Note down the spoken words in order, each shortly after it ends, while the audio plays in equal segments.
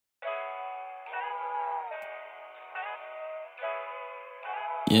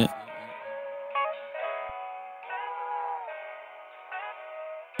Yeah.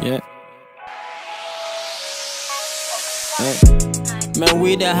 Yeah. Man,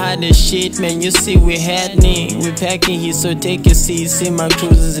 we the hottest shit, man, you see we happening. We packing here, so take a seat, see my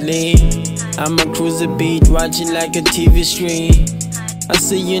cruisers lead. I'm a cruiser beat, watching like a TV screen. I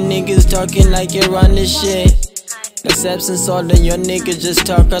see you niggas talking like you're on this shit. That's absence, all of your niggas just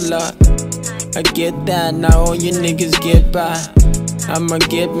talk a lot. I get that, now all you niggas get by. I'ma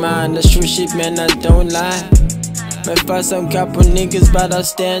get mine, that's true shit, man, I don't lie. Might find some couple niggas, but I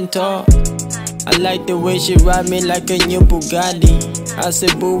stand tall. I like the way she ride me like a new Bugatti. I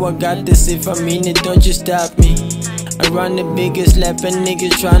said, boo, I got this, if I mean it, don't you stop me. I run the biggest lap and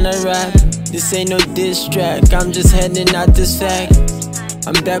niggas tryna rap. This ain't no diss track, I'm just heading out this fact.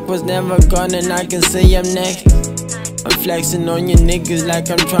 I'm back, was never gone, and I can say I'm next. I'm flexing on you niggas like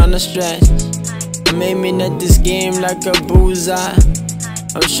I'm tryna stretch. I'm aiming at this game like a bullseye.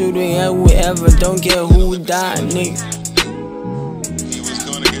 I'm shooting at whoever, don't care who die, nigga. He was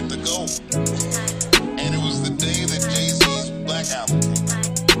gonna get the gold. And it was the day that Jay-Z's Black Album came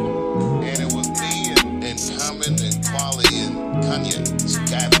out. And it was me and Common and Quali and Kanye. This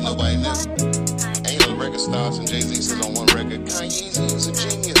guy that nobody knew. Ain't no record stars, and Jay-Z said on one record, Kanye is a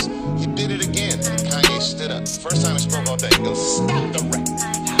genius. He did it again. And Kanye stood up. First time he spoke all day. He goes, stop the record.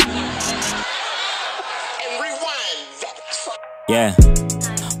 And rewind that. Yeah.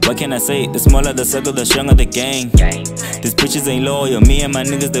 What can I say? The smaller the circle, the stronger the gang. These bitches ain't loyal. Me and my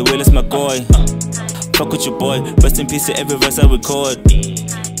niggas, the realest McCoy. Fuck with your boy. Rest in peace to every verse I record.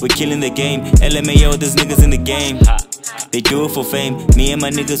 We're killing the game. LMAO, there's niggas in the game. They do it for fame. Me and my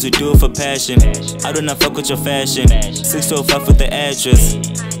niggas, we do it for passion. I do not fuck with your fashion. 605 with the address.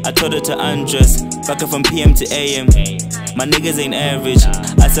 I told her to undress. Fuckin' from PM to AM. My niggas ain't average.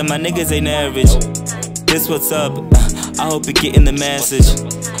 I said my niggas ain't average. This what's up. I hope you're getting the message.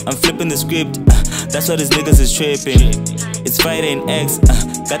 I'm flipping the script, that's why these niggas is tripping. It's Friday and X,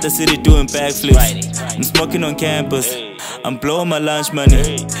 got the city doing backflips. I'm smoking on campus, I'm blowing my lunch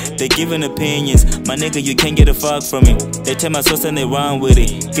money. They giving opinions, my nigga, you can't get a fuck from me. They tell my source and they run with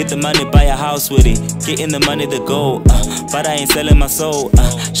it. Get the money, buy a house with it. Getting the money to go, but I ain't selling my soul.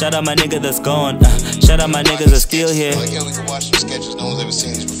 Shout out my nigga that's gone, shout out my niggas that's still here. Like, yeah, we can watch some sketches, no one's ever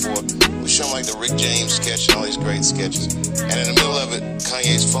seen these before. We show them like the Rick James sketch and all these great sketches. And in the middle of it,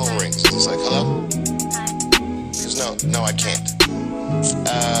 Kanye's phone rings. It's like, hello? He goes, no, I can't.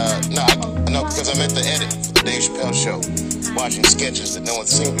 No, because I'm at the edit for the Dave Chappelle show, watching sketches that no one's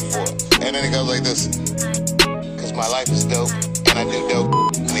seen before. And then it goes like this, because my life is dope, and I do dope.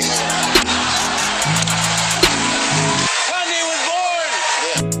 And he hung up. Kanye was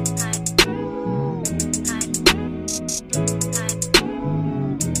born!